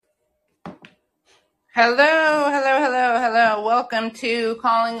Hello, hello, hello, hello. Welcome to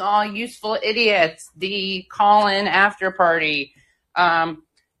Calling All Useful Idiots, the call-in after party.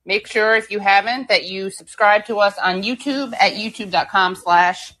 Make sure if you haven't that you subscribe to us on YouTube at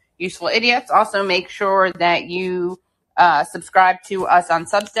youtube.com/useful idiots. Also make sure that you subscribe to us on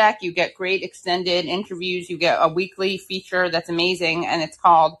Substack. You get great extended interviews. You get a weekly feature that's amazing, and it's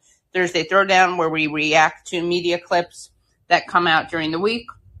called Thursday Throwdown, where we react to media clips that come out during the week.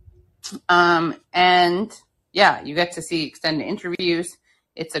 And yeah, you get to see extended interviews.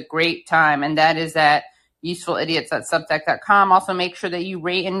 It's a great time. And that is at usefulidiots.substack.com. Also make sure that you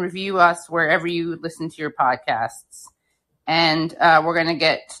rate and review us wherever you listen to your podcasts. And we're going to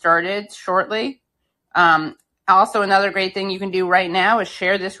get started shortly. Also, another great thing you can do right now is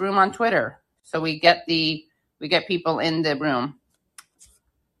share this room on Twitter. So we get people in the room.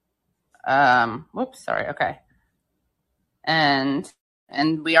 Sorry. Okay.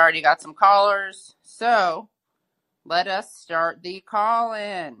 And we already got some callers. So let us start the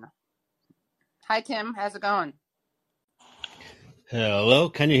call-in. Hi, Tim. How's it going? Hello,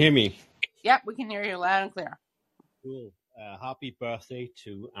 can you hear me? Yep, we can hear you loud and clear. Cool. Happy birthday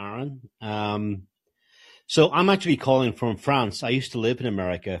to Aaron. So I'm actually calling from France. I used to live in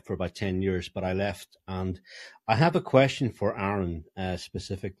America for about 10 years, but I left. And I have a question for Aaron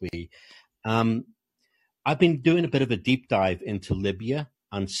specifically. I've been doing a bit of a deep dive into Libya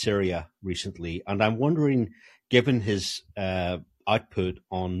and Syria recently, and I'm wondering, given his output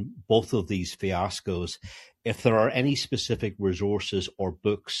on both of these fiascos, if there are any specific resources or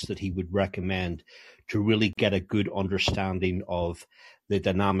books that he would recommend to really get a good understanding of the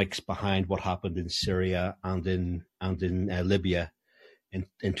dynamics behind what happened in Syria and in Libya in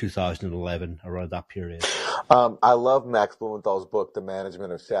 2011, around that period. I love Max Blumenthal's book, The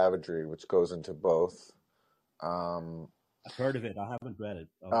Management of Savagery, which goes into both. I've heard of it. I haven't read it.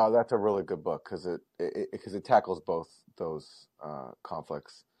 Oh, that's a really good book because it tackles both those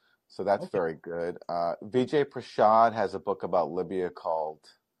conflicts. So that's very good. Vijay Prashad has a book about Libya called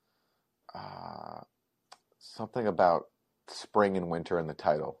something about spring and winter in the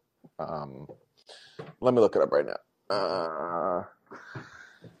title. Let me look it up right now.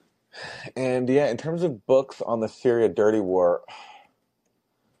 And yeah, in terms of books on the Syria dirty war,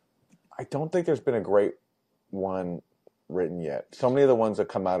 I don't think there's been a great one written yet. So many of the ones that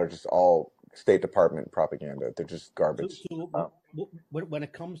come out are just all State Department propaganda. They're just garbage. When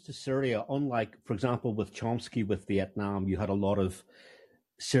it comes to Syria, unlike, for example, with Chomsky with Vietnam, you had a lot of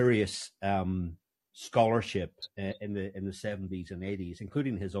serious scholarship in the 70s and 80s,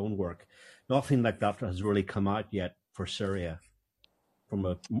 including his own work. Nothing like that has really come out yet for Syria from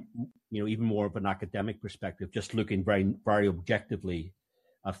a even more of an academic perspective, just looking very, very objectively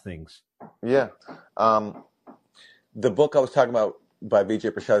at things. Yeah. The book I was talking about by Vijay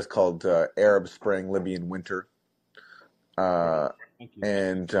Prashad is called Arab Spring, Libyan Winter. Thank you.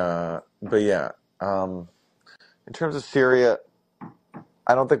 But yeah, in terms of Syria,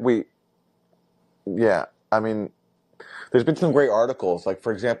 I don't think there's been some great articles. Like,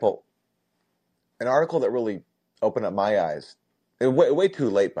 for example, an article that really opened up my eyes. Way too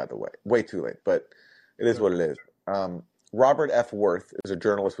late, by the way. Way too late, but it is what it is. Robert F. Worth is a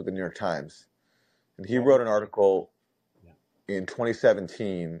journalist with the New York Times, and he wrote an article in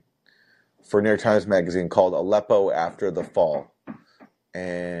 2017 for New York Times Magazine called Aleppo After the Fall.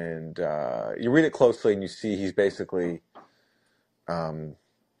 And you read it closely and you see he's basically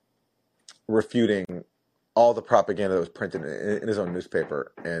refuting all the propaganda that was printed in his own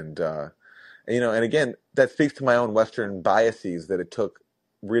newspaper. And again, that speaks to my own Western biases that it took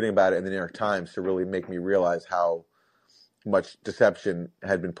reading about it in the New York Times to really make me realize how much deception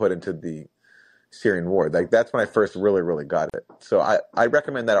had been put into the Syrian war. Like, that's when I first really, really got it. So I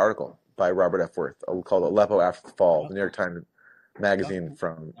recommend that article by Robert F. Worth called Aleppo After the Fall, the New York Times Magazine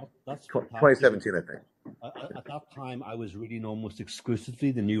from 2017, I think. At that time, I was reading almost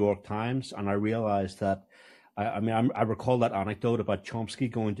exclusively the New York Times, and I realized that, I recall that anecdote about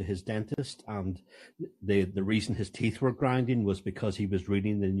Chomsky going to his dentist, and the reason his teeth were grinding was because he was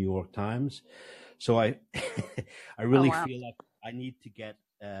reading the New York Times. So I really feel like I need to get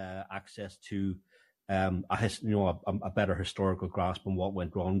access to a better historical grasp on what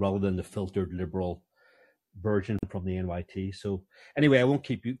went wrong, rather than the filtered liberal version from the NYT. So anyway, I won't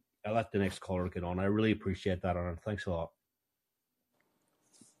keep you. I'll let the next caller get on. I really appreciate that, Aaron. Thanks a lot.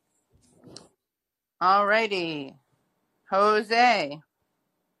 All righty. Jose.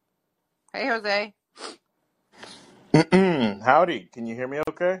 Hey, Jose. Howdy. Can you hear me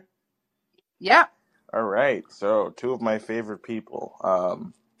okay? Yeah. All right. So, two of my favorite people.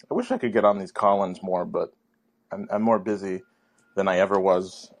 I wish I could get on these call-ins more, but I'm more busy than I ever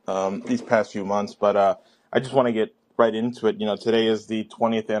was these past few months. But I just want to get right into it. Today is the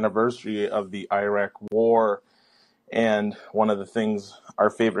 20th anniversary of the Iraq War, and one of the things our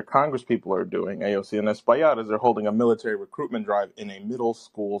favorite Congress people are doing, AOC and Espaillat, is they're holding a military recruitment drive in a middle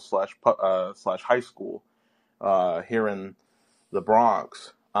school slash high school here in the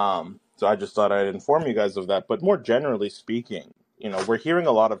Bronx. So I just thought I'd inform you guys of that. But more generally speaking, we're hearing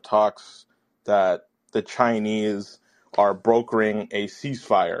a lot of talks that the Chinese are brokering a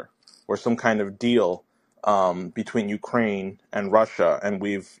ceasefire or some kind of deal between Ukraine and Russia. And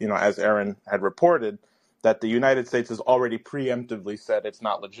we've, as Aaron had reported, that the United States has already preemptively said it's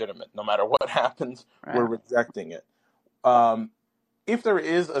not legitimate. No matter what happens, we're Right. rejecting it. If there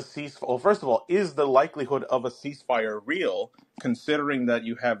is a ceasefire, well, first of all, is the likelihood of a ceasefire real, considering that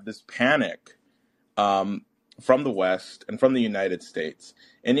you have this panic from the West and from the United States?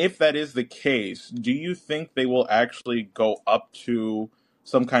 And if that is the case, do you think they will actually go up to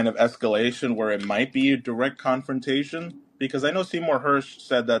some kind of escalation where it might be a direct confrontation? Because I know Seymour Hersh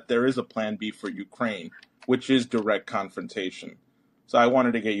said that there is a plan B for Ukraine, which is direct confrontation. So I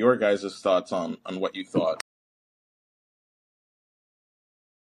wanted to get your guys' thoughts on what you thought.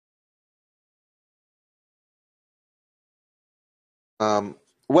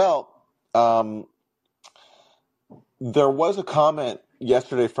 Well, there was a comment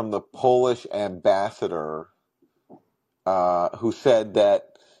yesterday from the Polish ambassador who said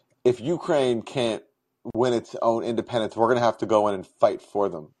that if Ukraine can't win its own independence, we're going to have to go in and fight for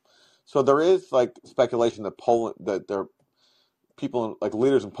them. So there is like speculation that Poland, that there are people like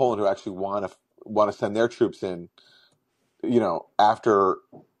leaders in Poland who actually want to send their troops in, after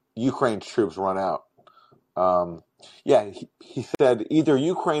Ukraine's troops run out. He said either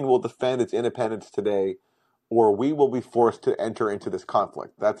Ukraine will defend its independence today, or we will be forced to enter into this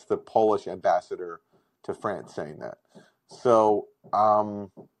conflict. That's the Polish ambassador to France saying that. So,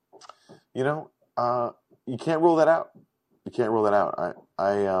 you can't rule that out. You can't rule that out.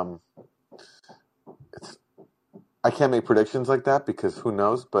 I can't make predictions like that because who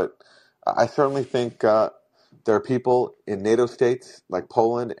knows, but I certainly think there are people in NATO states like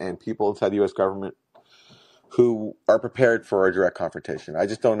Poland and people inside the U.S. government who are prepared for a direct confrontation. I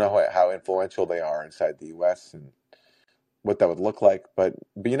just don't know how influential they are inside the U.S. and what that would look like. But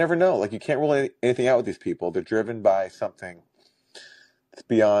you never know. Like, you can't rule anything out with these people. They're driven by something that's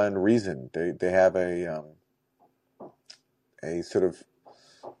beyond reason. They have a sort of,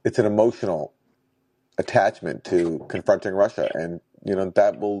 it's an emotional attachment to confronting Russia, and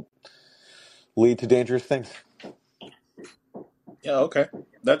that will lead to dangerous things. Yeah, okay.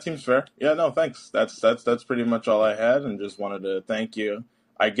 That seems fair. Yeah, no, thanks. That's pretty much all I had, and just wanted to thank you.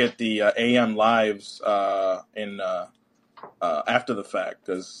 I get the AM lives in after the fact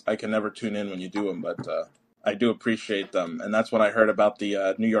because I can never tune in when you do them, but I do appreciate them, and that's when I heard about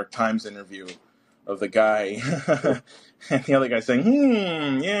the New York Times interview of the guy and the other guy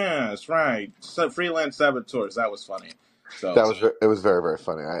saying, yes, right, freelance saboteurs. That was funny. So It was very, very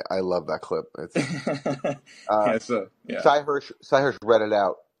funny. I love that clip. It's yeah. Cy Hirsch read it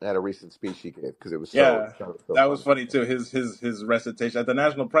out at a recent speech he gave because it was Yeah, so that was funny. funny too. His recitation at the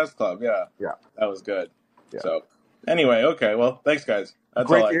National Press Club. Yeah, Yeah. that was good. Yeah. So anyway, okay. Well, thanks, guys. That's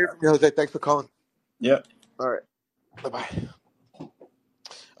Great all to I hear got. from you, Jose. Thanks for calling. Yep. All right. Bye-bye.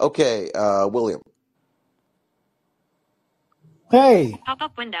 Okay, William. Hey,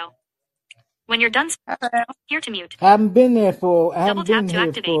 Pop-up window. When you're done, Hello. here to mute. I haven't been here for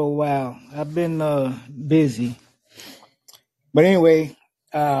activate. a while. I've been busy. But anyway,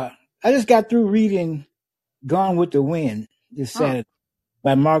 I just got through reading Gone with the Wind this Saturday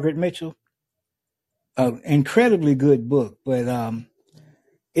by Margaret Mitchell. Incredibly good book, but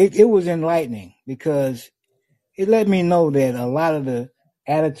it was enlightening because it let me know that a lot of the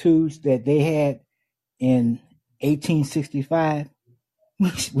attitudes that they had in 1865,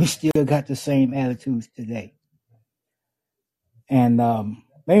 we still got the same attitudes today. And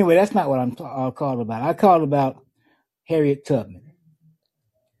anyway, that's not what I called about. I called about Harriet Tubman.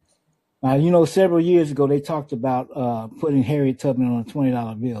 Now, several years ago, they talked about putting Harriet Tubman on a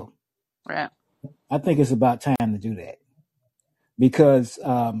 $20 bill. Right. I think it's about time to do that. Because,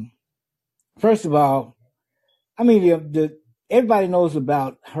 first of all, I mean, everybody knows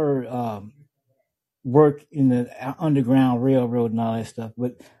about her work in the Underground Railroad and all that stuff.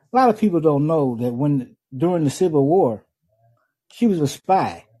 But a lot of people don't know that during the Civil War, she was a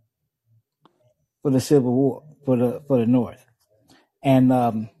spy for the Civil War, for the North.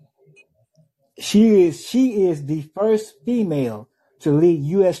 And she is the first female to lead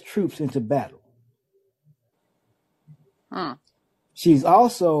U.S. troops into battle. Hmm. She's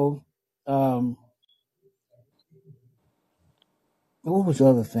also What was the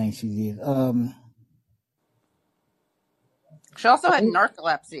other thing she did? She also had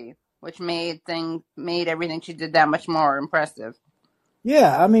narcolepsy, which made everything she did that much more impressive.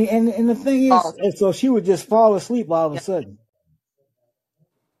 Yeah, I mean, and the thing is, and so she would just fall asleep all of a sudden.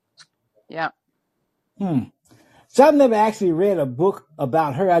 Yeah. So I've never actually read a book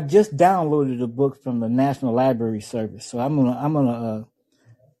about her. I just downloaded a book from the National Library Service, so I'm gonna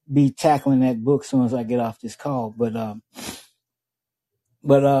be tackling that book as soon as I get off this call. I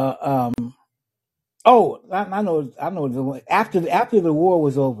know. After the war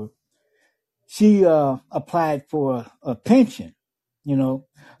was over, she applied for a pension. You know,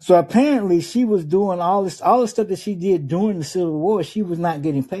 so apparently she was doing all the stuff that she did during the Civil War. She was not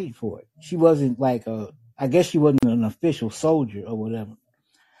getting paid for it. She wasn't like I guess she wasn't an official soldier or whatever,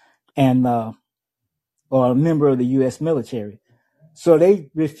 and or a member of the U.S. military. So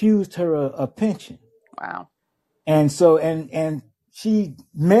they refused her a pension. Wow. And so and she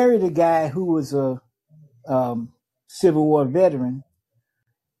married a guy who was a Civil War veteran,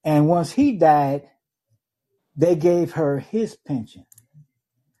 and once he died, they gave her his pension.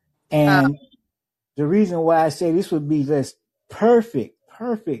 And the reason why I say this would be this perfect,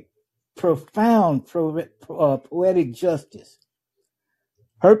 profound, poetic justice.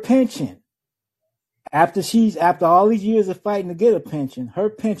 Her pension, after all these years of fighting to get a pension, her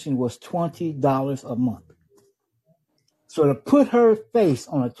pension was $20 a month. So to put her face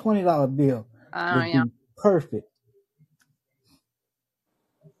on a $20 bill would be perfect.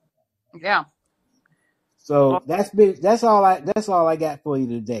 Yeah. So that's all I got for you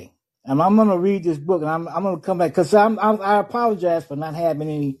today. And I'm gonna read this book, and I'm gonna come back because I apologize for not having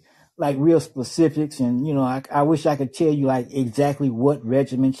any like real specifics, and you know I wish I could tell you like exactly what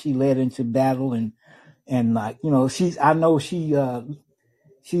regiment she led into battle, and like you know I know she got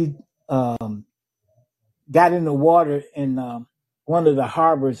in the water in one of the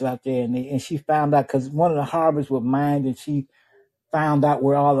harbors out there, and she found out because one of the harbors was mined, and she found out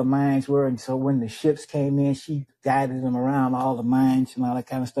where all the mines were, and so when the ships came in, she guided them around all the mines and all that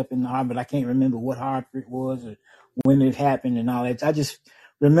kind of stuff in the harbor. But I can't remember what harbor it was or when it happened and all that. I just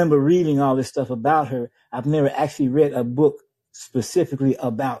remember reading all this stuff about her. I've never actually read a book specifically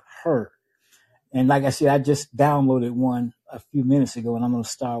about her. And like I said, I just downloaded one a few minutes ago, and I'm going to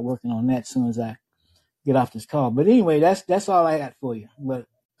start working on that as soon as I get off this call. But anyway, that's all I got for you. But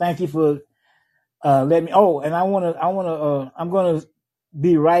thank you for let me. Oh, and I'm gonna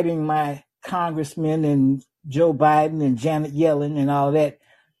be writing my congressman and Joe Biden and Janet Yellen and all that,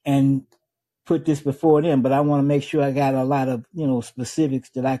 and put this before them. But I want to make sure I got a lot of specifics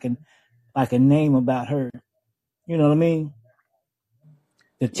that I can name about her. You know what I mean?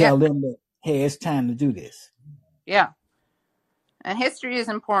 To tell them that hey, it's time to do this. Yeah. And history is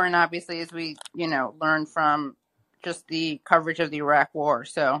important, obviously, as we learn from just the coverage of the Iraq War.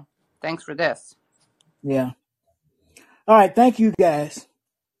 So thanks for this. Yeah. All right. Thank you, guys.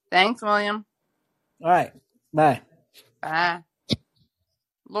 Thanks, William. All right. Bye. Bye.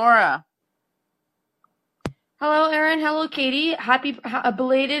 Laura. Hello, Aaron. Hello, Katie. Happy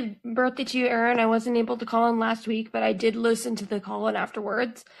belated birthday to you, Aaron. I wasn't able to call in last week, but I did listen to the call in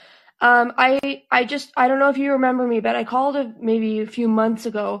afterwards. I don't know if you remember me, but I called maybe a few months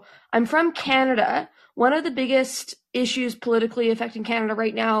ago. I'm from Canada. One of the biggest issues politically affecting Canada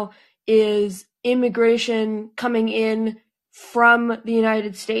right now is immigration coming in from the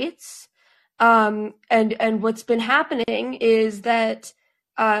United States. And what's been happening is that,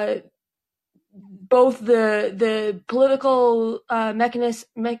 both the political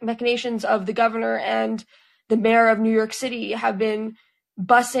machinations of the governor and the mayor of New York City have been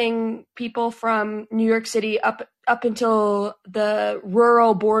busing people from New York City up until the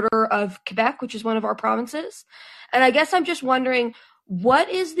rural border of Quebec, which is one of our provinces. And I guess I'm just wondering, what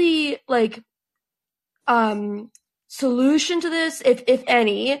is the solution to this, if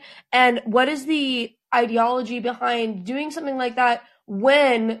any, and what is the ideology behind doing something like that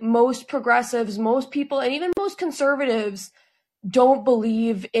when most progressives, most people, and even most conservatives don't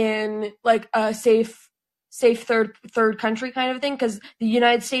believe in like a safe third country kind of thing, because the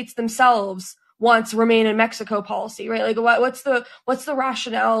United States themselves wants remain in Mexico policy, right? Like what's the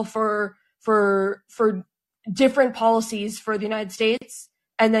rationale for different policies for the United States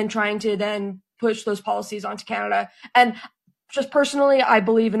and then trying to then push those policies onto Canada? And just personally, I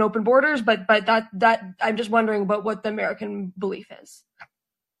believe in open borders, but that I'm just wondering about what the American belief is.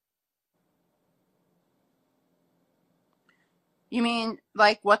 You mean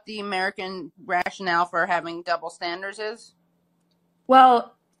like what the American rationale for having double standards is?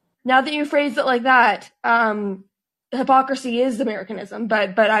 Well, now that you phrased it like that, hypocrisy is Americanism,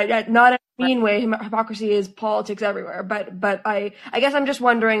 but I not in a mean way. Hypocrisy is politics everywhere. But I guess I'm just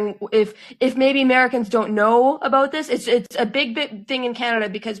wondering if maybe Americans don't know about this. It's a big thing in Canada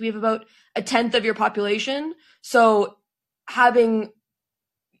because we have about 1/10 of your population. So having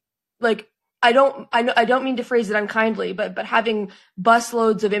like I don't mean to phrase it unkindly, but having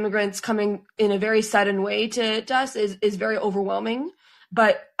busloads of immigrants coming in a very sudden way to us is very overwhelming.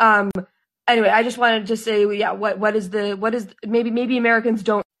 But anyway, I just wanted to say, yeah, what is maybe Americans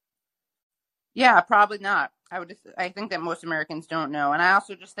don't. Yeah, probably not. I think that most Americans don't know, and I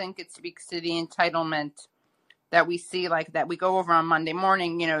also just think it speaks to the entitlement that we see, like that we go over on Monday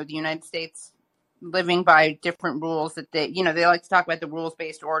morning. The United States living by different rules that they like to talk about the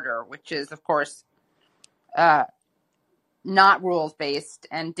rules-based order, which is of course not rules-based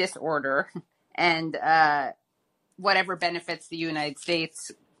and disorder and whatever benefits the United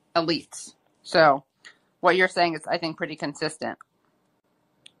States elites. So what you're saying is, I think, pretty consistent.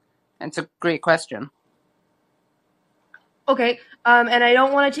 And it's a great question. Okay, and I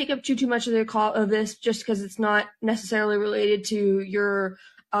don't want to take up too much of the call of this, just because it's not necessarily related to your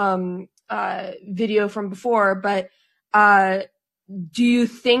video from before. But do you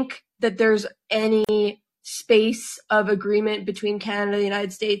think that there's any space of agreement between Canada, the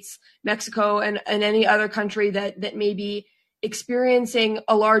United States, Mexico, and any other country that may be experiencing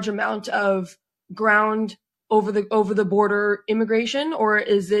a large amount of ground over the border immigration, or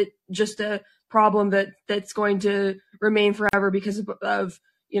is it just a problem that's going to remain forever because of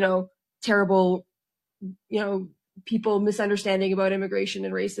terrible people misunderstanding about immigration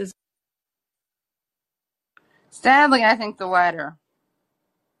and racism? Sadly, I think the latter.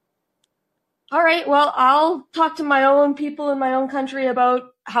 All right, well, I'll talk to my own people in my own country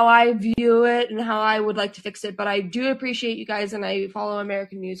about how I view it and how I would like to fix it. But I do appreciate you guys, and I follow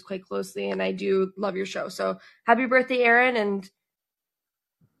American news quite closely, and I do love your show. So happy birthday, Aaron, and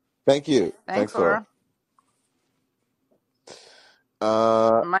Thank you. Thanks, Laura.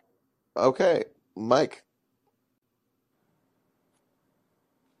 Mike. Okay, Mike.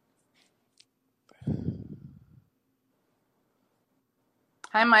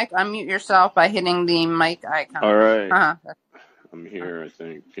 Hi, Mike. Unmute yourself by hitting the mic icon. All right. Uh-huh. I'm here, I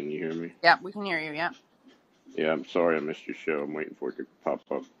think. Can you hear me? Yeah, we can hear you, yeah. Yeah, I'm sorry I missed your show. I'm waiting for it to pop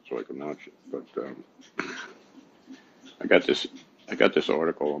up so I can watch it. But I got this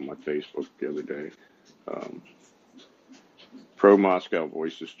article on my Facebook the other day. Pro-Moscow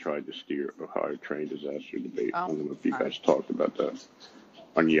voices tried to steer Ohio train disaster debate. I don't know if you guys talked about that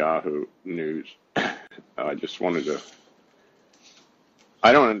on Yahoo News. I just wanted to...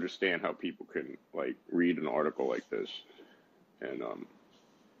 I don't understand how people can read an article like this, and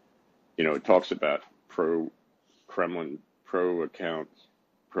it talks about pro-Kremlin, pro-accounts,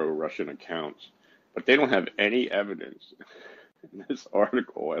 pro-Russian accounts, but they don't have any evidence in this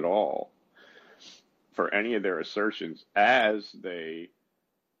article at all for any of their assertions, as they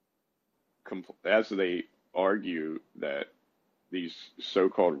argue that these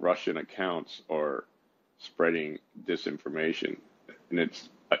so-called Russian accounts are spreading disinformation. And it's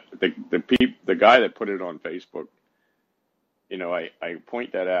the guy that put it on Facebook. I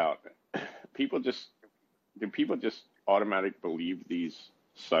point that out. People just automatically believe these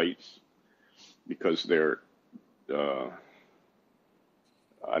sites because they're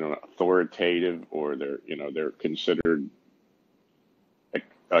authoritative, or they're considered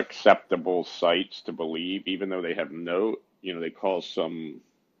acceptable sites to believe, even though they have no. They call some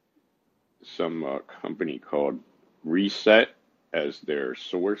company called Reset as their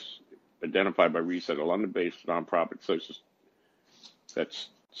source, identified by Reset, a London-based nonprofit that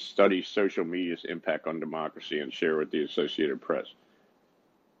studies social media's impact on democracy and share with the Associated Press.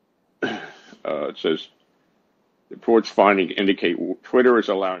 It says, the report's findings indicate Twitter is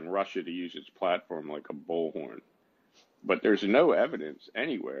allowing Russia to use its platform like a bullhorn. But there's no evidence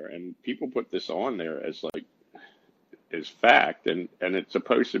anywhere, and people put this on there as fact, and it's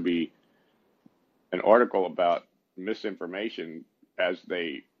supposed to be an article about misinformation, as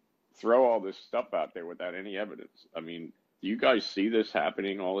they throw all this stuff out there without any evidence. I mean, do you guys see this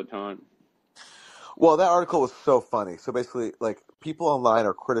happening all the time? Well, that article was so funny. So basically, people online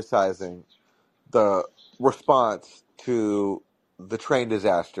are criticizing the response to the train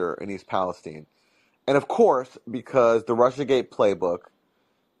disaster in East Palestine. And of course, because the Russiagate playbook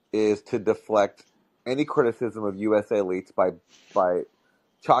is to deflect any criticism of U.S. elites by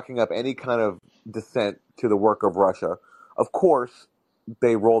chalking up any kind of dissent to the work of Russia. Of course,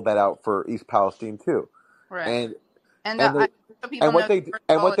 they rolled that out for East Palestine too. Right.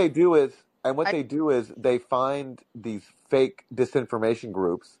 What they do is they find these fake disinformation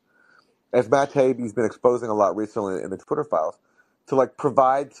groups as Matt Taibbi's been exposing a lot recently in the Twitter files, to like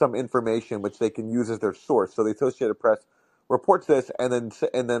provide some information which they can use as their source. So the Associated Press reports this and then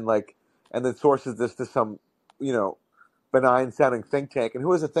sources this to some, benign sounding think tank. And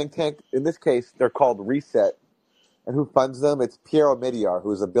who is a think tank? In this case, they're called Reset. And who funds them? It's Pierre Omidyar,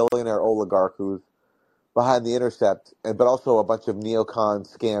 who's a billionaire oligarch who's behind The Intercept, but also a bunch of neocon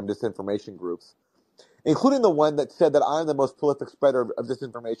scam disinformation groups, including the one that said that I'm the most prolific spreader of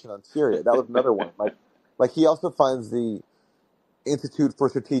disinformation on Syria. That was another one. Like he also funds the Institute for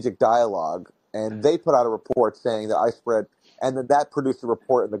Strategic Dialogue, and they put out a report saying that I spread, and then that produced a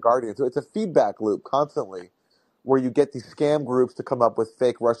report in The Guardian. So it's a feedback loop constantly where you get these scam groups to come up with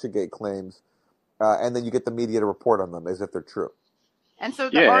fake Russiagate claims, and then you get the media to report on them as if they're true. And so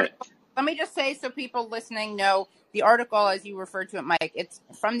the article, let me just say so people listening know, the article, as you referred to it, Mike, it's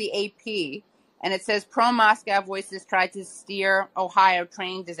from the AP, and it says pro-Moscow voices tried to steer Ohio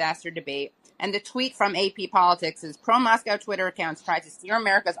train disaster debate. And the tweet from AP Politics is pro-Moscow Twitter accounts tried to steer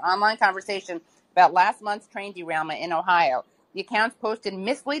America's online conversation about last month's train derailment in Ohio. The accounts posted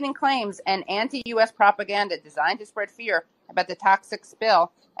misleading claims and anti-U.S. propaganda designed to spread fear about the toxic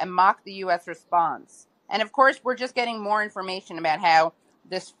spill and mock the U.S. response. And of course, we're just getting more information about how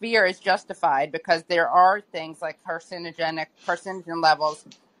this fear is justified because there are things like carcinogen levels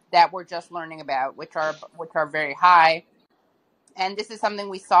that we're just learning about, which are very high. And this is something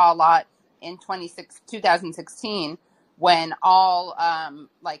we saw a lot in 2016 when all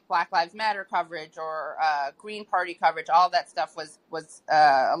like Black Lives Matter coverage or Green Party coverage, all that stuff was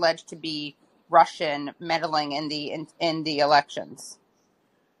alleged to be Russian meddling in the elections.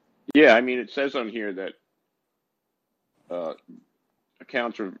 Yeah, I mean, it says on here that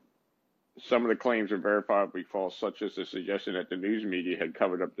some of the claims are verifiably false, such as the suggestion that the news media had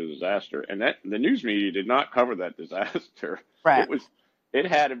covered up the disaster, and that the news media did not cover that disaster. Right. It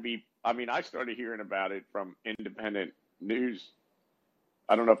had to be. I mean, I started hearing about it from independent news.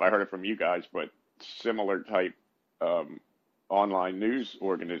 I don't know if I heard it from you guys, but similar type online news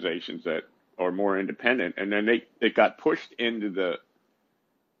organizations that are more independent, and then they got pushed into the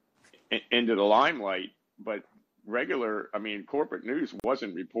limelight, but corporate news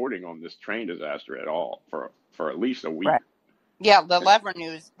wasn't reporting on this train disaster at all for at least a week. Right. Yeah, the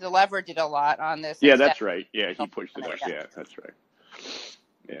Lever did a lot on this. Yeah, that's right. Yeah, he pushed it up. Yeah, that's right.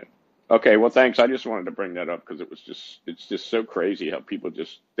 Yeah. Okay, well, thanks. I just wanted to bring that up because it's just so crazy how people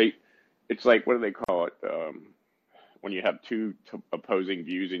it's like, what do they call it? When you have two opposing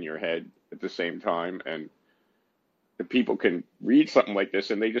views in your head at the same time, and the people can read something like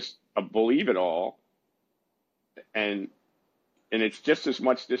this and they just believe it all. And it's just as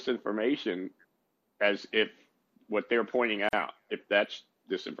much disinformation as if what they're pointing out, if that's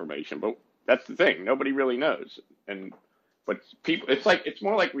disinformation. But that's the thing. Nobody really knows. But people, it's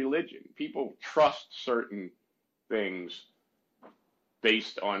more like religion. People trust certain things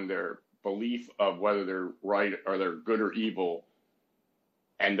based on their belief of whether they're right or they're good or evil.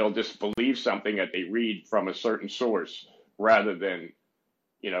 And they'll just believe something that they read from a certain source rather than,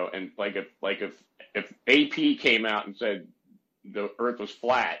 and if AP came out and said the earth was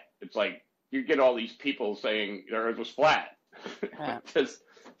flat, it's like you get all these people saying the earth was flat. Yeah.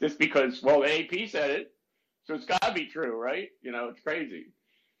 just because, well, the AP said it, so it's got to be true, right? It's crazy.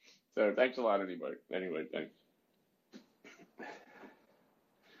 So thanks a lot, anyway, thanks.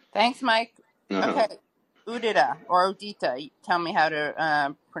 Thanks, Mike. Okay. Udita or Udita, tell me how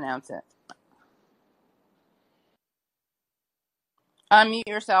to pronounce it. Unmute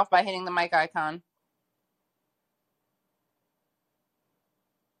yourself by hitting the mic icon.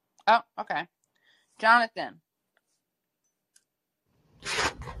 Oh, okay. Jonathan.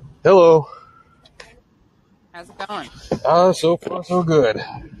 Hello. How's it going? So far so good.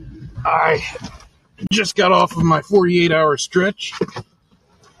 I just got off of my 48-hour stretch,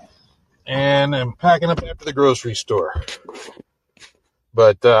 and I'm packing up after the grocery store.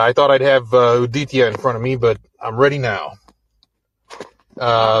 But I thought I'd have Uditya in front of me, but I'm ready now.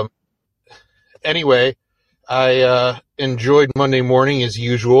 Anyway, I enjoyed Monday morning as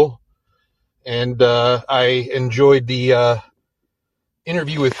usual, and I enjoyed the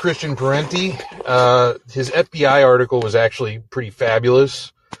interview with Christian Parenti. His FBI article was actually pretty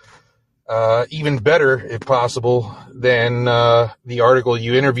fabulous. Even better, if possible, than the article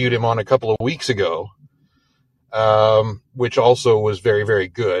you interviewed him on a couple of weeks ago, which also was very, very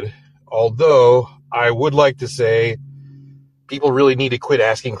good. Although, I would like to say people really need to quit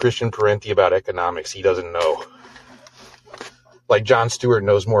asking Christian Parenti about economics. He doesn't know. Like Jon Stewart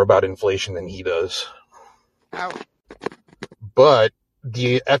knows more about inflation than he does. Ow. But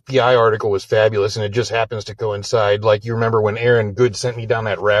the FBI article was fabulous, and it just happens to coincide. Like, you remember when Aaron Good sent me down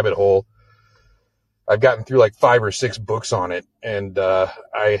that rabbit hole I've gotten through like 5 or 6 books on it, and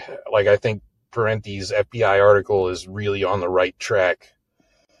I think Parenti's FBI article is really on the right track.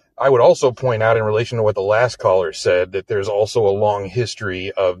 I would also point out, in relation to what the last caller said, that there's also a long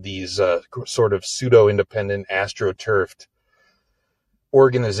history of these sort of pseudo-independent, astroturfed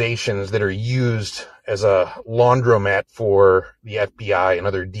organizations that are used as a laundromat for the FBI and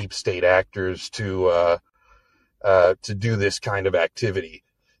other deep state actors to do this kind of activity.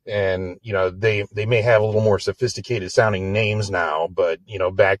 And, they may have a little more sophisticated sounding names now, but,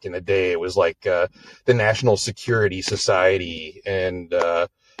 back in the day, it was like, the National Security Society and,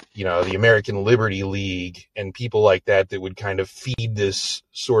 the American Liberty League and people like that would kind of feed this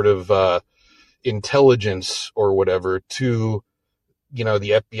sort of, intelligence or whatever to,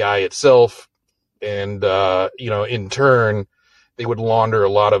 the FBI itself. And, in turn, they would launder a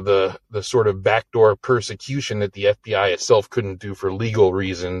lot of the sort of backdoor persecution that the FBI itself couldn't do for legal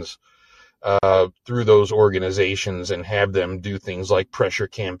reasons through those organizations, and have them do things like pressure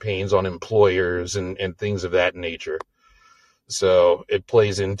campaigns on employers and things of that nature. So it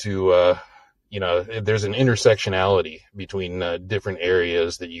plays into, there's an intersectionality between different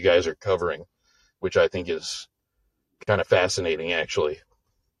areas that you guys are covering, which I think is kind of fascinating, actually.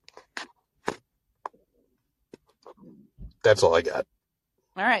 That's all I got.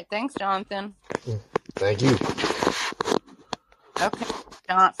 All right. Thanks, Jonathan. Thank you. Okay.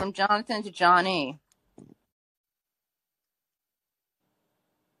 From Jonathan to Johnny.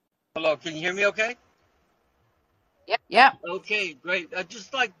 Hello, can you hear me okay? Yep. Okay, great. I'd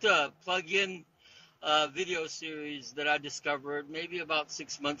just like to plug in a video series that I discovered maybe about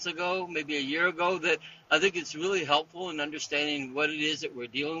 6 months ago, maybe a year ago, that I think it's really helpful in understanding what it is that we're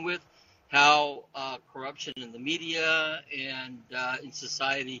dealing with, how corruption in the media and in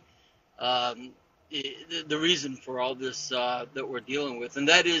society, the reason for all this that we're dealing with. And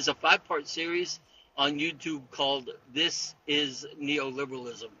that is a 5-part series on YouTube called This is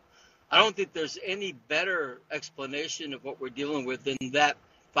Neoliberalism. I don't think there's any better explanation of what we're dealing with than that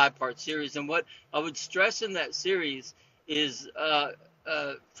 5-part series. And what I would stress in that series is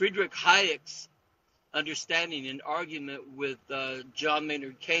Friedrich Hayek's understanding and argument with John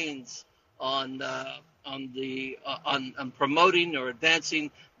Maynard Keynes on promoting or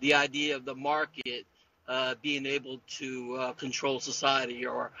advancing the idea of the market being able to control society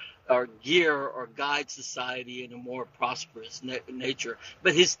or gear or guide society in a more prosperous nature.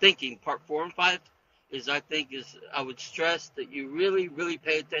 But his thinking, part 4 and 5, I would stress that you really, really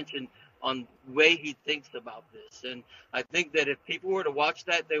pay attention on the way he thinks about this. And I think that if people were to watch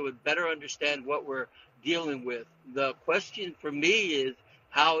that, they would better understand what we're dealing with. The question for me is,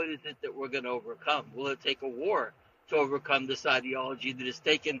 how is it that we're going to overcome? Will it take a war to overcome this ideology that has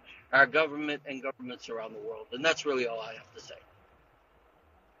taken our government and governments around the world? And that's really all I have to say.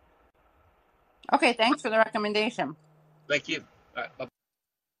 Okay, thanks for the recommendation. Thank you. All right, bye.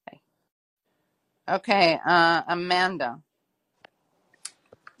 Okay, Amanda.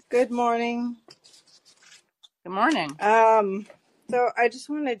 Good morning. Good morning. So I just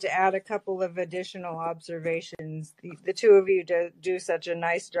wanted to add a couple of additional observations. The two of you do such a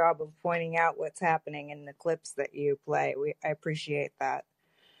nice job of pointing out what's happening in the clips that you play. I appreciate that.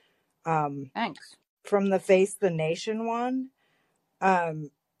 Thanks. From the Face the Nation one,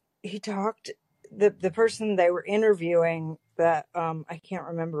 he talked, the person they were interviewing, that I can't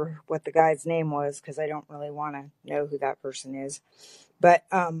remember what the guy's name was because I don't really want to know who that person is. But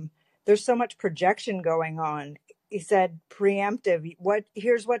there's so much projection going on. He said preemptive.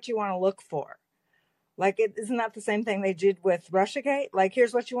 Here's what you want to look for. Like, isn't that the same thing they did with Russiagate? Like,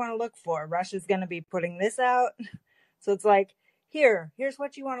 here's what you want to look for. Russia's going to be putting this out. So it's like, here's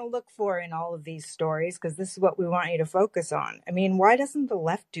what you want to look for in all of these stories, because this is what we want you to focus on. I mean, why doesn't the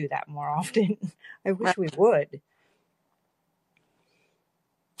left do that more often? I wish we would.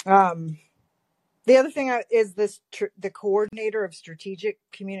 The other thing is the coordinator of strategic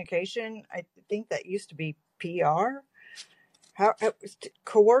communication. I think that used to be PR.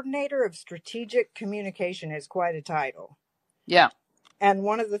 Coordinator of strategic communication is quite a title. Yeah. And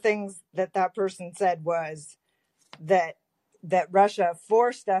one of the things that person said was that Russia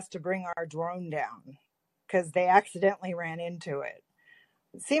forced us to bring our drone down because they accidentally ran into it.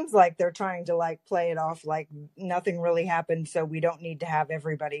 It seems like they're trying to play it off like nothing really happened, so we don't need to have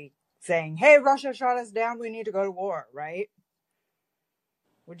everybody saying, hey, Russia shot us down, we need to go to war, right?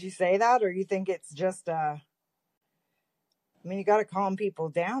 Would you say that, or you think it's just you got to calm people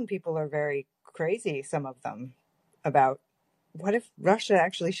down. People are very crazy, some of them, about what if Russia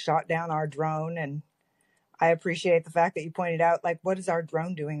actually shot down our drone? And I appreciate the fact that you pointed out, what is our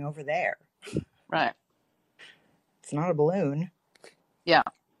drone doing over there? Right. It's not a balloon. Yeah.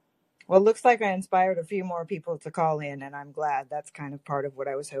 Well, it looks like I inspired a few more people to call in, and I'm glad. That's kind of part of what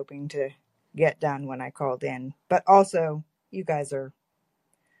I was hoping to get done when I called in. But also, you guys are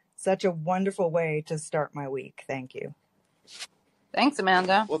such a wonderful way to start my week. Thank you. Thanks,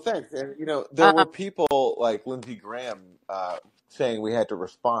 Amanda. Well, thanks. And there were people like Lindsey Graham saying we had to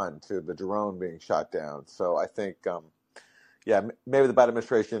respond to the drone being shot down. So I think, maybe the Biden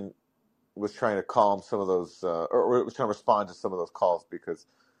administration was trying to calm some of those, or was trying to respond to some of those calls because,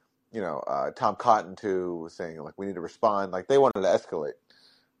 Tom Cotton too was saying like we need to respond. Like they wanted to escalate,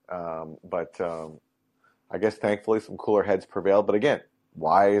 but I guess thankfully some cooler heads prevailed. But again,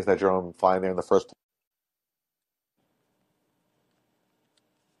 why is that drone flying there in the first place?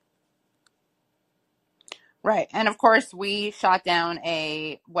 Right. And of course, we shot down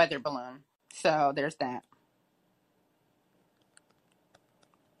a weather balloon. So there's that.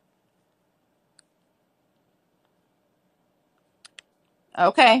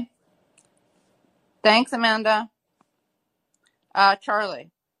 Okay. Thanks, Amanda.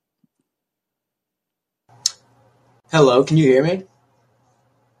 Charlie. Hello, can you hear me?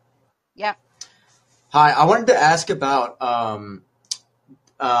 Yep. Hi, I wanted to ask about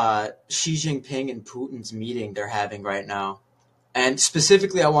Xi Jinping and Putin's meeting they're having right now. And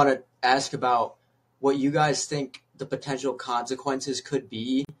specifically, I want to ask about what you guys think the potential consequences could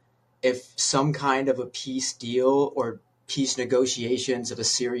be if some kind of a peace deal or peace negotiations of a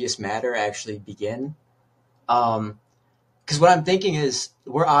serious matter actually begin. Because what I'm thinking is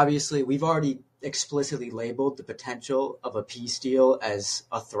we've already explicitly labeled the potential of a peace deal as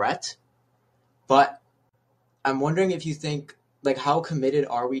a threat. But I'm wondering if you think, like, how committed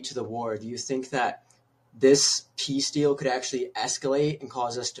are we to the war? Do you think that this peace deal could actually escalate and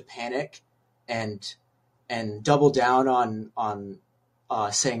cause us to panic and double down on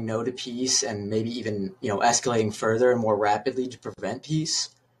saying no to peace and maybe even, escalating further and more rapidly to prevent peace?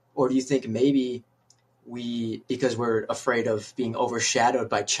 Or do you think maybe because we're afraid of being overshadowed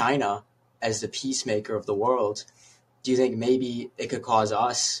by China as the peacemaker of the world, do you think maybe it could cause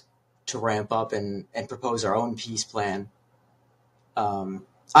us to ramp up and propose our own peace plan? I'm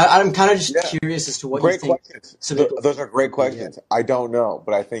kind of just curious as to what Great you think. Questions. Those are great questions. Yeah. I don't know,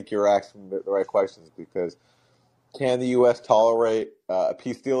 but I think you're asking the right questions because can the U.S. tolerate a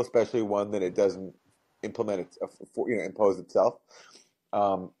peace deal, especially one that it doesn't impose itself?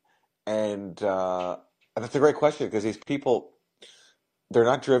 And that's a great question because these people, they're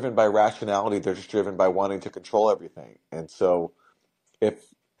not driven by rationality. They're just driven by wanting to control everything. And so if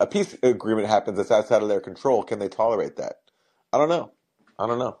a peace agreement happens that's outside of their control, can they tolerate that? I don't know.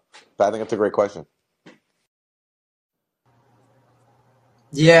 But I think that's a great question.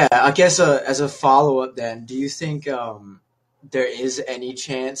 Yeah, I guess as a follow-up then, do you think there is any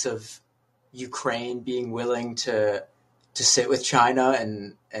chance of Ukraine being willing to sit with China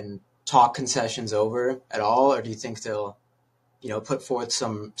and talk concessions over at all? Or do you think they'll, put forth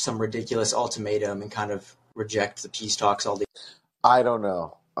some ridiculous ultimatum and kind of reject the peace talks altogether? I don't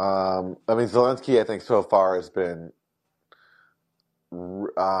know. Zelensky, I think so far has been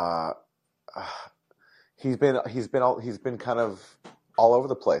he's been kind of all over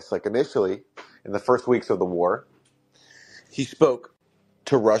the place. Like initially, in the first weeks of the war, he spoke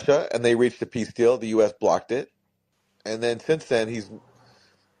to Russia and they reached a peace deal. The U.S. blocked it, and then since then he's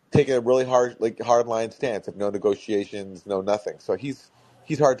taken a really hard line stance of no negotiations, no nothing. So he's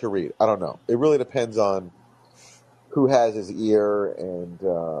hard to read. I don't know. It really depends on who has his ear and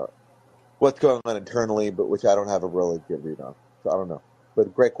what's going on internally, but which I don't have a really good read on. So I don't know.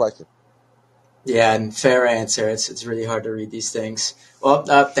 But great question. Yeah, and fair answer. It's really hard to read these things. Well,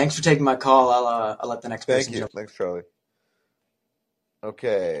 thanks for taking my call. I'll let the next person jump. Thanks, Charlie.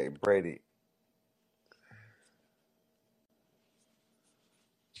 Okay, Brady.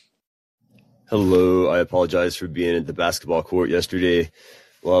 Hello. I apologize for being at the basketball court yesterday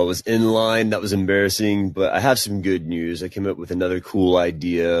while I was in line. That was embarrassing, but I have some good news. I came up with another cool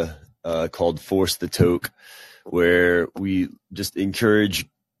idea called Force the Toke, where we just encourage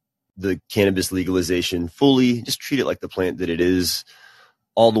the cannabis legalization fully, just treat it like the plant that it is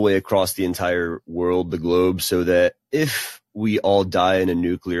all the way across the entire world, the globe, so that if we all die in a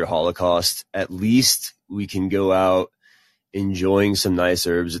nuclear holocaust, at least we can go out enjoying some nice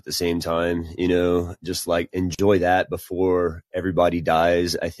herbs at the same time, just like enjoy that before everybody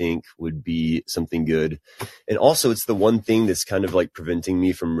dies, I think would be something good. And also it's the one thing that's kind of like preventing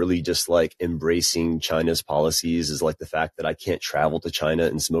me from really just like embracing China's policies is like the fact that I can't travel to China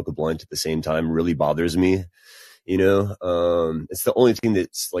and smoke a blunt at the same time really bothers me. It's the only thing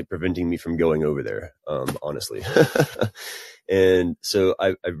that's like preventing me from going over there, honestly. And so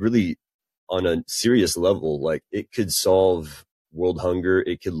I really, on a serious level, like it could solve world hunger.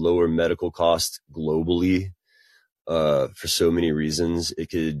 It could lower medical costs globally for so many reasons. It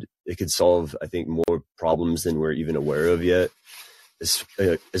could solve, I think, more problems than we're even aware of yet, as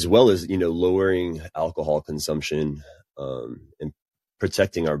well as, lowering alcohol consumption and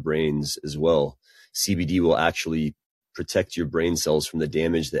protecting our brains as well. CBD will actually protect your brain cells from the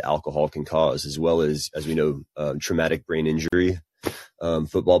damage that alcohol can cause, as well as we know, traumatic brain injury.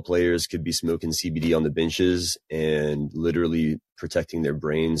 Football players could be smoking CBD on the benches and literally protecting their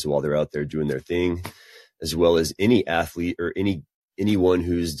brains while they're out there doing their thing, as well as any athlete or anyone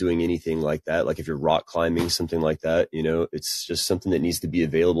who's doing anything like that. Like if you're rock climbing, something like that, it's just something that needs to be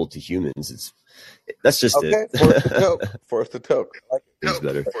available to humans. That's just okay. it. Force the toke. It's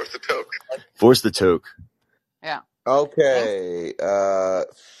better. Force the toke. Yeah. Okay.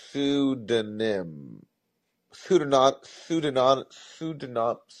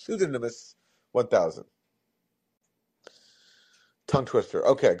 Pseudonymous 1000. Tongue twister.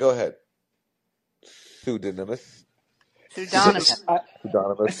 Okay, go ahead. Pseudonymous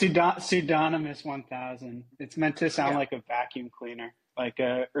 1000. It's meant to sound like a vacuum cleaner, like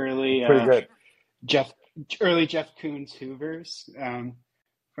a early pretty good. Jeff Koons Hoovers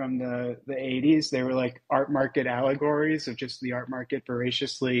from the 80s. They were like art market allegories of just the art market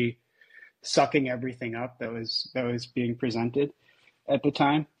voraciously sucking everything up that was being presented at the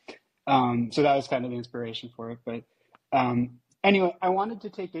time. So that was kind of the inspiration for it. But anyway, I wanted to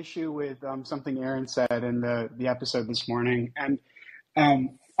take issue with something Aaron said in the episode this morning. And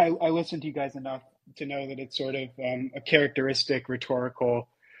I listened to you guys enough to know that it's sort of a characteristic rhetorical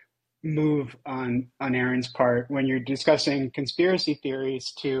move on Aaron's part when you're discussing conspiracy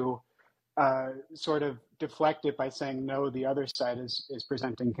theories to sort of deflect it by saying, no, the other side is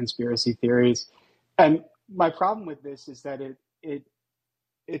presenting conspiracy theories. And my problem with this is that it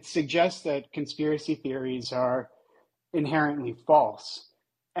suggests that conspiracy theories are inherently false.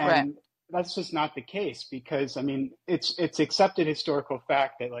 And that's just not the case, because, I mean, it's accepted historical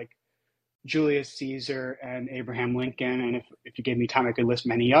fact that, like, Julius Caesar and Abraham Lincoln, and if you gave me time, I could list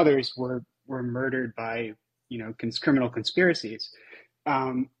many others, were murdered by, criminal conspiracies.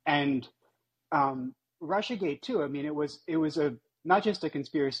 And Russiagate too. I mean, it was not just a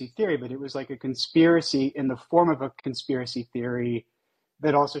conspiracy theory, but it was like a conspiracy in the form of a conspiracy theory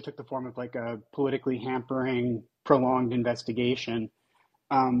that also took the form of like a politically hampering, prolonged investigation.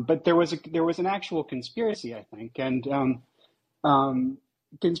 But there was an actual conspiracy, I think, and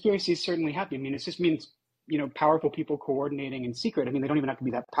conspiracies certainly happen. I mean, it just means powerful people coordinating in secret. I mean, they don't even have to be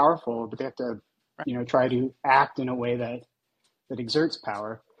that powerful, but they have to try to act in a way that exerts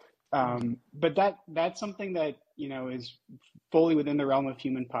power. But that's something that is fully within the realm of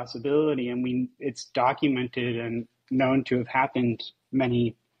human possibility, and it's documented and known to have happened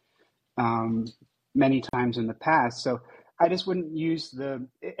many times in the past. So I just wouldn't use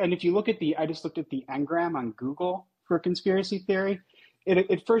and if you look at I just looked at the engram on Google for conspiracy theory.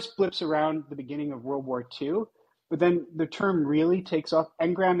 It first flips around the beginning of World War II, but then the term really takes off.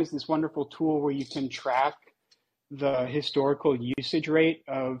 Engram is this wonderful tool where you can track the historical usage rate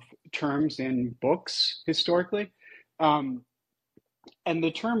of terms in books historically. And the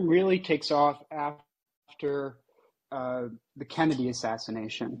term really takes off after the Kennedy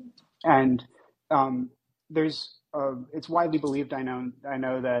assassination. And it's widely believed, I know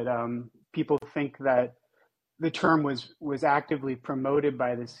that people think that the term was actively promoted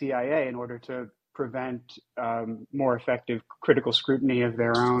by the CIA in order to prevent more effective critical scrutiny of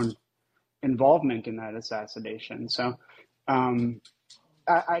their own involvement in that assassination. So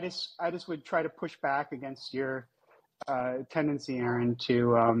I just would try to push back against your tendency, Aaron,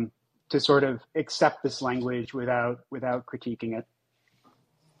 to sort of accept this language without critiquing it.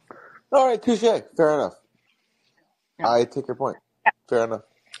 All right, touche. Fair enough. Yeah. I take your point. Yeah. Fair enough.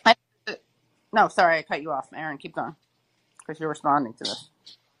 No, sorry, I cut you off. Aaron, keep going, because you're responding to this.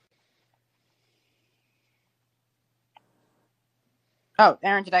 Oh,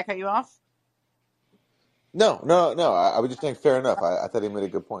 Aaron, did I cut you off? No. I was just saying fair enough. I thought he made a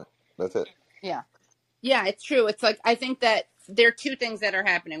good point. That's it. Yeah, it's true. It's like, I think that there are two things that are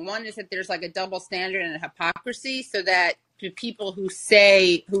happening. One is that there's like a double standard and a hypocrisy, so that to people who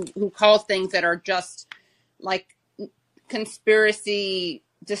say, who call things that are just like conspiracy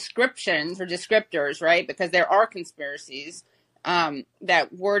descriptions or descriptors, right? Because there are conspiracies.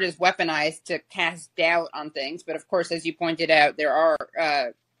 That word is weaponized to cast doubt on things. But of course, as you pointed out, there are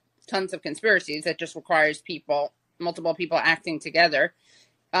tons of conspiracies that just requires multiple people acting together.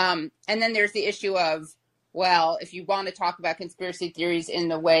 And then there's the issue of, well, if you want to talk about conspiracy theories in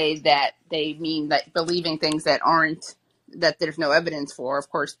the way that they mean that believing things that there's no evidence for, of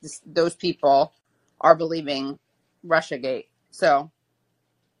course, those people are believing Russiagate. So,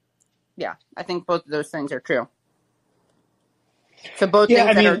 yeah, I think both of those things are true. So both Yeah,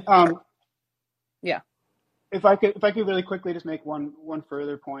 things I that mean, are yeah. if I could really quickly just make one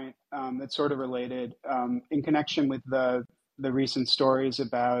further point that's sort of related in connection with the recent stories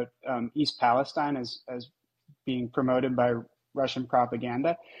about East Palestine as being promoted by Russian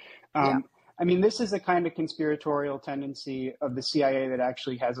propaganda. Yeah. I mean, this is a kind of conspiratorial tendency of the CIA that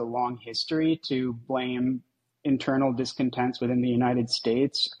actually has a long history to blame internal discontents within the United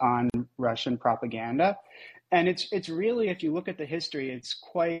States on Russian propaganda. And it's really, if you look at the history, it's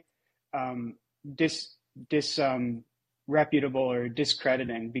quite disreputable or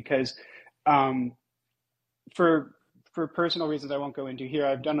discrediting, because for personal reasons I won't go into here,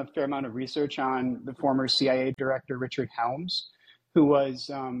 I've done a fair amount of research on the former CIA director Richard Helms, who was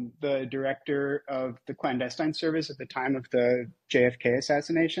the director of the clandestine service at the time of the JFK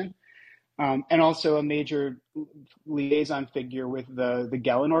assassination, and also a major liaison figure with the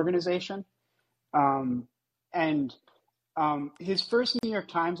Gelin organization. And his first New York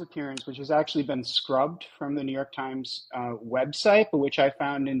Times appearance, which has actually been scrubbed from the New York Times website, but which I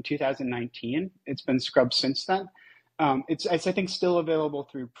found in 2019, it's been scrubbed since then. It's I think still available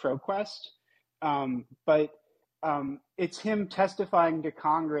through ProQuest, but it's him testifying to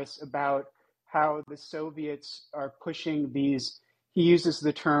Congress about how the Soviets are pushing these. He uses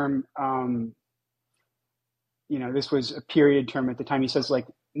the term, this was a period term at the time. He says like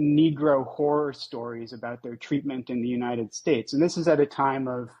Negro horror stories about their treatment in the United States, and this is at a time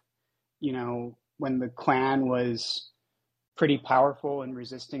of, when the Klan was pretty powerful in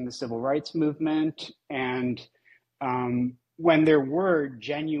resisting the civil rights movement, and when there were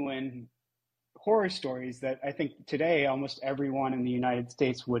genuine horror stories that I think today almost everyone in the United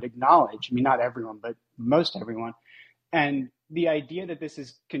States would acknowledge. I mean, not everyone, but most everyone. And the idea that this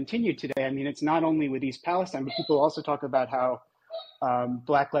is continued today, I mean, it's not only with East Palestine, but people also talk about how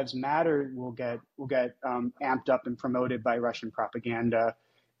Black Lives Matter will get amped up and promoted by Russian propaganda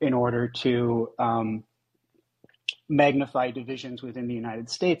in order to magnify divisions within the United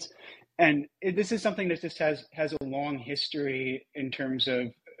States. And this is something that just has a long history in terms of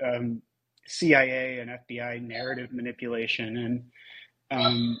CIA and FBI narrative manipulation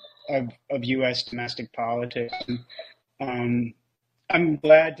and of U.S. domestic politics. And, I'm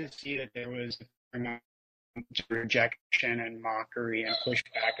glad to see that there was rejection and mockery and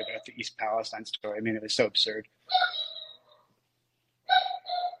pushback about the East Palestine story. I mean, it was so absurd.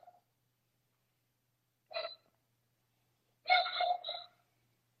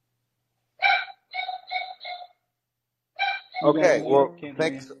 Okay, well,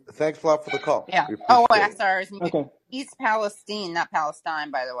 thanks a lot for the call. Yeah. We Oh, appreciate it. sorry. Okay. East Palestine, not Palestine,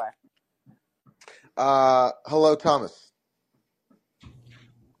 by the way. Hello, Thomas.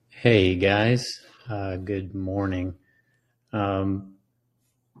 Hey guys, good morning. I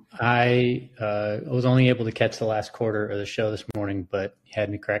was only able to catch the last quarter of the show this morning, but you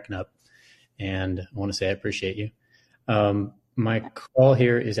had me cracking up, and I want to say I appreciate you. My call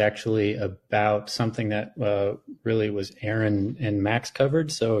here is actually about something that really was Aaron and Max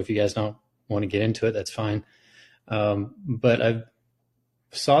covered. So if you guys don't want to get into it, that's fine. But I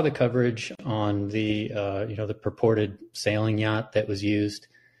saw the coverage on the the purported sailing yacht that was used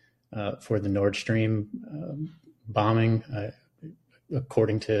for the Nord Stream bombing,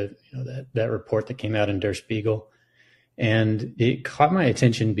 according to that report that came out in Der Spiegel, and it caught my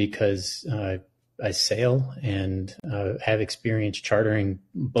attention because I sail and have experience chartering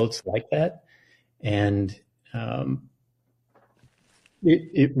boats like that. And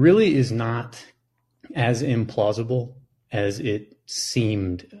it really is not as implausible as it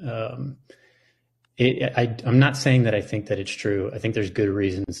seemed. I'm not saying that I think that it's true. I think there's good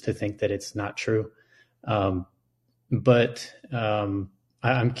reasons to think that it's not true. But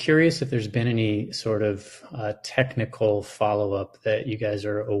I'm curious if there's been any sort of technical follow-up that you guys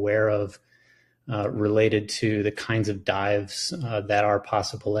are aware of related to the kinds of dives that are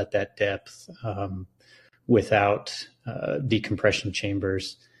possible at that depth without decompression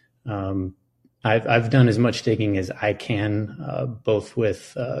chambers. I've done as much digging as I can, both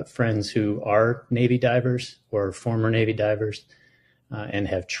with friends who are Navy divers or former Navy divers and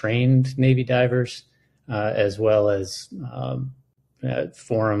have trained Navy divers, as well as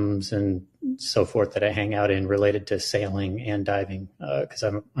forums and so forth that I hang out in related to sailing and diving, because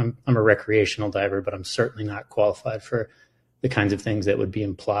I'm a recreational diver, but I'm certainly not qualified for the kinds of things that would be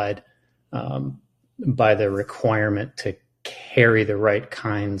implied by the requirement to carry the right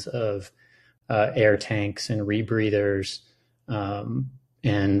kinds of air tanks and rebreathers and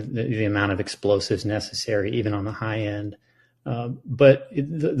the amount of explosives necessary, even on the high end. But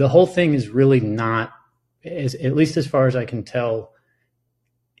the whole thing is really not at least as far as I can tell,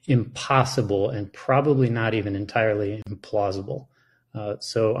 impossible and probably not even entirely implausible.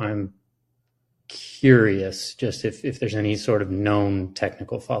 So I'm curious just if there's any sort of known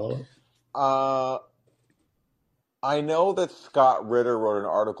technical follow-up. I know that Scott Ritter wrote an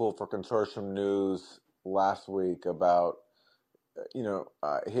article for Consortium News last week about,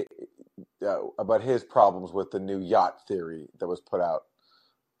 about his problems with the new yacht theory that was put out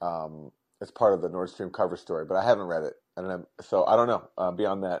as part of the Nord Stream cover story, but I haven't read it, so I don't know.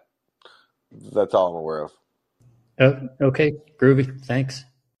 Beyond that, that's all I'm aware of. Okay, groovy. Thanks.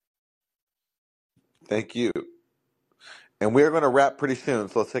 Thank you. And we're going to wrap pretty soon,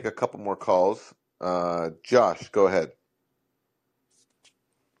 so let's take a couple more calls. Josh, go ahead.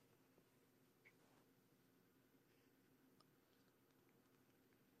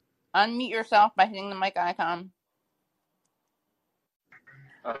 Unmute yourself by hitting the mic icon.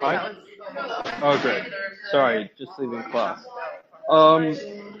 Hi. Oh, great. Sorry, just leaving class.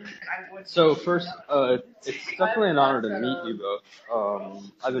 So first, it's definitely an honor to meet you both.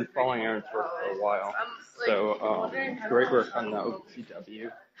 I've been following Aaron's work for a while, so great work on the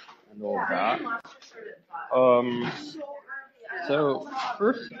OPCW and all of that. So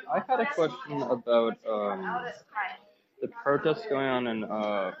first, I had a question about the protests going on in,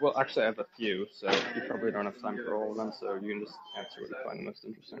 well, actually I have a few, so you probably don't have time for all of them, so you can just answer what you find the most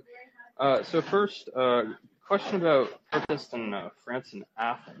interesting. So first, question about protests in France and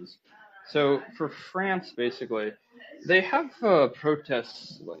Athens. So for France, basically, they have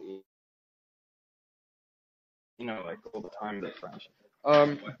protests, like, like all the time, the French.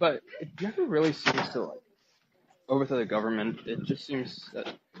 But it never really seems to, like, overthrow the government. It just seems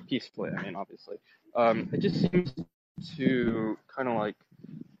that peacefully, I mean, obviously. It just seems to kind of like,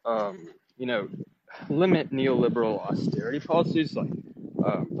 limit neoliberal austerity policies, like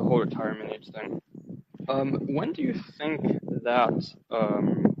the whole retirement age thing. When do you think that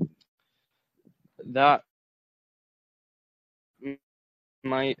that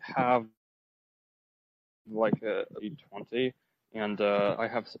might have like a 20? And I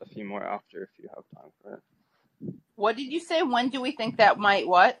have a few more after if you have time for it. What did you say? When do we think that might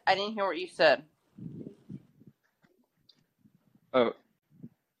what? I didn't hear what you said. Oh.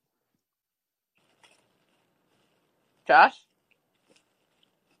 Josh?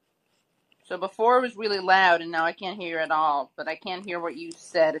 So before it was really loud, and now I can't hear at all, but I can't hear what you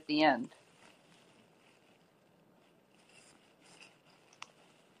said at the end.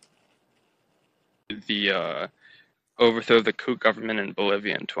 The overthrow of the coup government in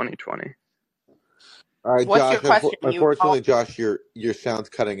Bolivia in 2020. All right, What's Josh. your question? Unfortunately, Josh, your sound's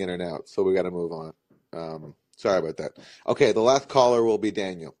cutting in and out, so we got to move on. Sorry about that. Okay, the last caller will be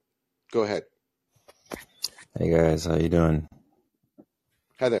Daniel. Go ahead. Hey guys, how you doing?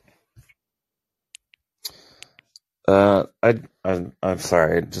 Hi there. I'm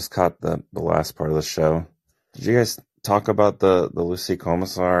sorry, I just caught the last part of the show. Did you guys talk about the Lucy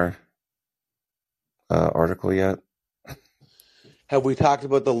Commissar article yet? Have we talked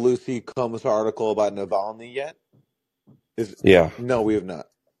about the Lucy Combs article about Navalny yet? Yeah. No, we have not.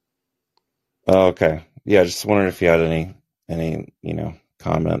 Oh, okay. Yeah, just wondering if you had any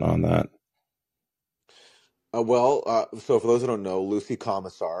comment on that. So for those who don't know, Lucy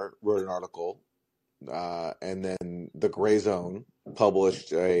Commissar wrote an article, and then the Gray Zone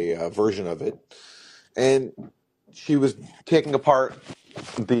published a version of it, and she was taking apart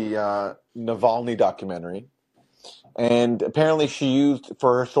the Navalny documentary. And apparently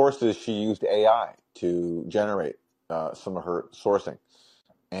for her sources, she used AI to generate some of her sourcing.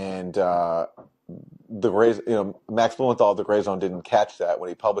 And Max Blumenthal of the Gray Zone didn't catch that when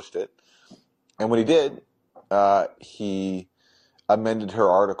he published it. And when he did, he amended her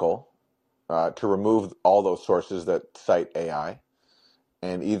article to remove all those sources that cite AI.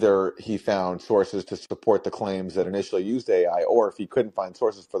 And either he found sources to support the claims that initially used AI, or if he couldn't find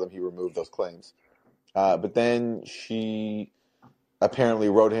sources for them, he removed those claims. But then she apparently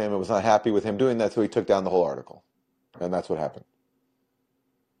wrote him and was not happy with him doing that, so he took down the whole article. And that's what happened.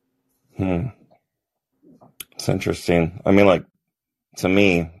 It's interesting. I mean, like, to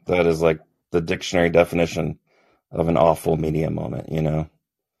me, that is like the dictionary definition of an awful media moment, you know?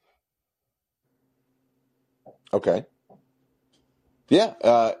 Okay.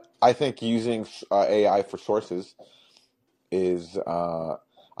 Yeah, I think using AI for sources is,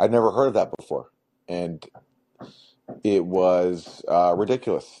 I've never heard of that before. And it was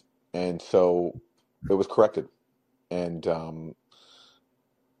ridiculous. And so it was corrected. And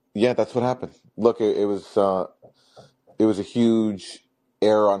yeah, that's what happened. Look, it was a huge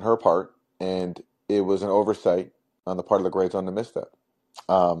error on her part, and it was an oversight on the part of the Gray Zone to miss that.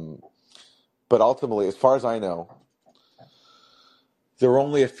 But ultimately, as far as I know, there were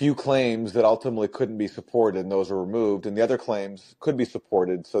only a few claims that ultimately couldn't be supported, and those were removed, and the other claims could be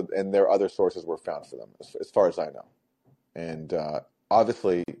supported, and their other sources were found for them, as far as I know. And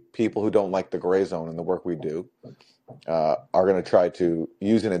obviously, people who don't like the gray zone and the work we do are going to try to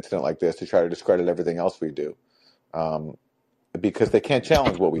use an incident like this to try to discredit everything else we do, because they can't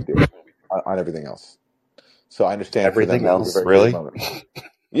challenge what we do on everything else. So I understand for them Everything this is a else, very really? big moment.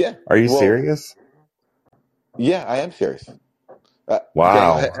 Yeah. Are you Well, serious? yeah, I am serious.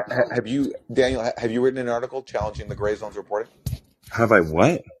 Wow. Daniel, have you written an article challenging the gray zone's reporting? Have I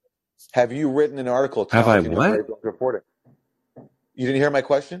what? Have you written an article Have I challenging the gray what? zone's reporting? You didn't hear my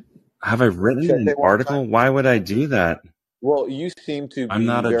question? Have I written Should I say an it one more time? article? Why would I do that? Well, you seem to I'm be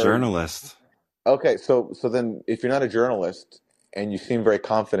not a very journalist. okay. So then, if you're not a journalist and you seem very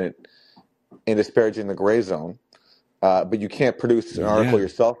confident in disparaging the gray zone, but you can't produce an article Yeah.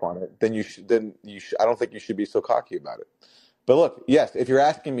 yourself on it, then I don't think you should be so cocky about it. But look, yes, if you're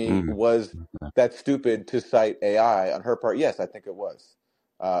asking me, was that stupid to cite AI on her part? Yes, I think it was.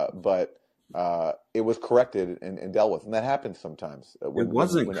 But it was corrected and dealt with, and that happens sometimes It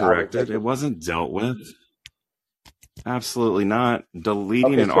wasn't when outlets corrected. make It wasn't dealt with. Absolutely not.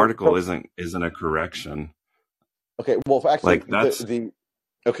 Deleting okay. an article isn't a correction. Okay. Well, actually, Like that's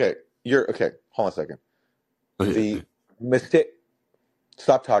okay. Hold on a second. The mistake.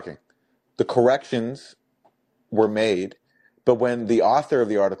 Stop talking. The corrections were made, but when the author of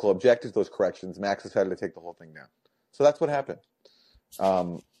the article objected to those corrections, Max decided to take the whole thing down. So that's what happened.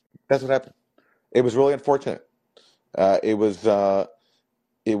 That's what happened. It was really unfortunate. It was a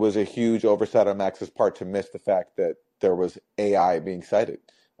huge oversight on Max's part to miss the fact that there was AI being cited.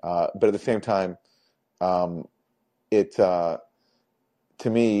 But at the same time, to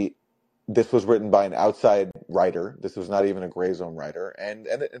me, this was written by an outside writer. This was not even a gray zone writer, and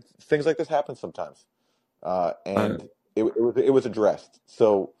things like this happen sometimes. And it was addressed.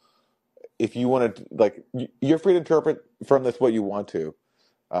 So if you want to, you're free to interpret from this what you want to.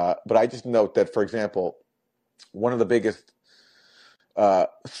 But I just note that, for example, one of the biggest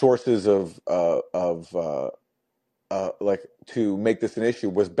sources of to make this an issue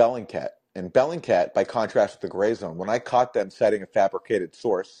was Bellingcat. And Bellingcat, by contrast with the gray zone, when I caught them citing a fabricated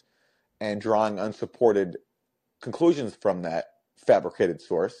source and drawing unsupported conclusions from that fabricated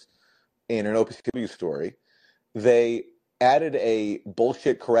source in an OPCW story, they added a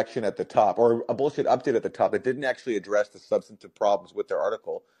bullshit correction at the top, or a bullshit update at the top that didn't actually address the substantive problems with their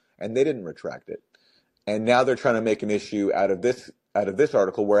article, and they didn't retract it. And now they're trying to make an issue out of this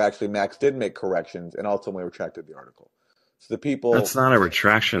article where actually Max did make corrections and ultimately retracted the article. So the people... That's not a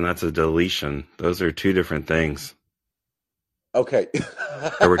retraction, that's a deletion. Those are two different things. Okay.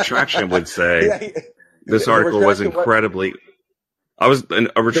 A retraction would say this article was incredibly...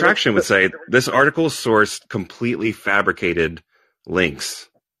 A retraction would say this article sourced completely fabricated links.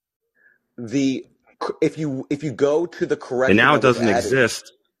 If you go to the correction, and now it doesn't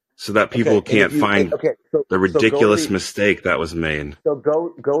exist, so that people can't find the ridiculous mistake that was made. So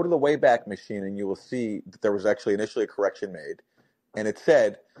go to the Wayback Machine, and you will see that there was actually initially a correction made, and it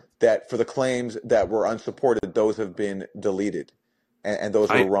said that for the claims that were unsupported, those have been deleted, and those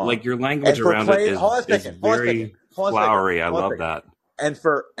were wrong. Like your language around it is very flowery. I love that. And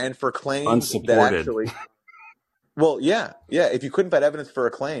for claims unsupported. That actually, well, yeah. If you couldn't find evidence for a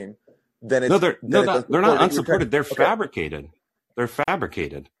claim, then it's they're not unsupported. They're fabricated. They're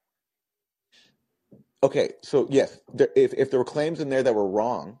fabricated. Okay, so yes, if there were claims in there that were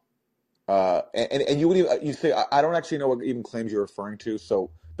wrong, and you say I don't actually know what even claims you're referring to.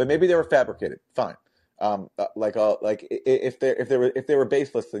 So, but maybe they were fabricated. Fine. If they were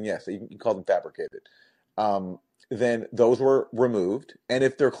baseless, then yes, you can call them fabricated. Then those were removed, and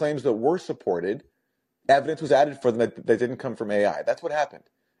if there are claims that were supported, evidence was added for them that didn't come from AI. That's what happened,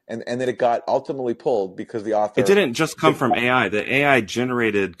 and then it got ultimately pulled because the author. It didn't just come from AI. The AI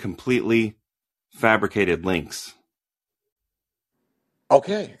generated completely fabricated links.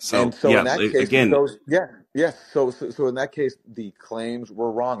 Okay, so in that case, again, So in that case, the claims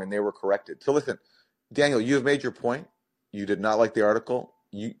were wrong and they were corrected. So listen, Daniel, you have made your point. You did not like the article.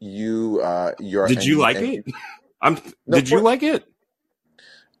 Did you like it? Did you like it?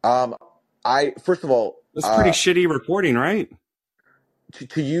 First of all, that's pretty shitty reporting, right?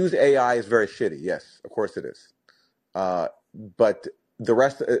 To use AI is very shitty. Yes, of course it is. But the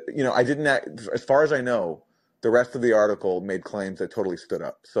rest, I didn't. As far as I know, the rest of the article made claims that totally stood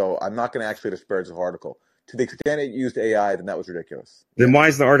up. So I'm not going to actually disparage the article. To the extent it used AI, then that was ridiculous. Then why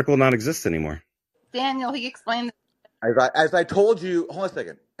does the article not exist anymore? Daniel, he explained. As I told you, hold on a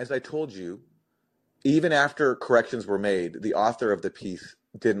second. As I told you, even after corrections were made, the author of the piece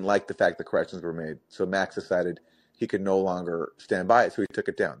didn't like the fact the corrections were made. So Max decided he could no longer stand by it, so he took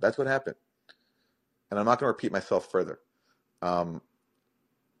it down. That's what happened. And I'm not going to repeat myself further. And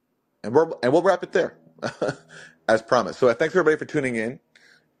we'll wrap it there, as promised. So thanks everybody for tuning in.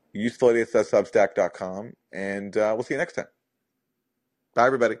 UsefulIdiots.substack.com, and we'll see you next time. Bye,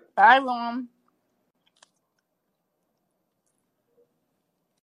 everybody. Bye, everyone.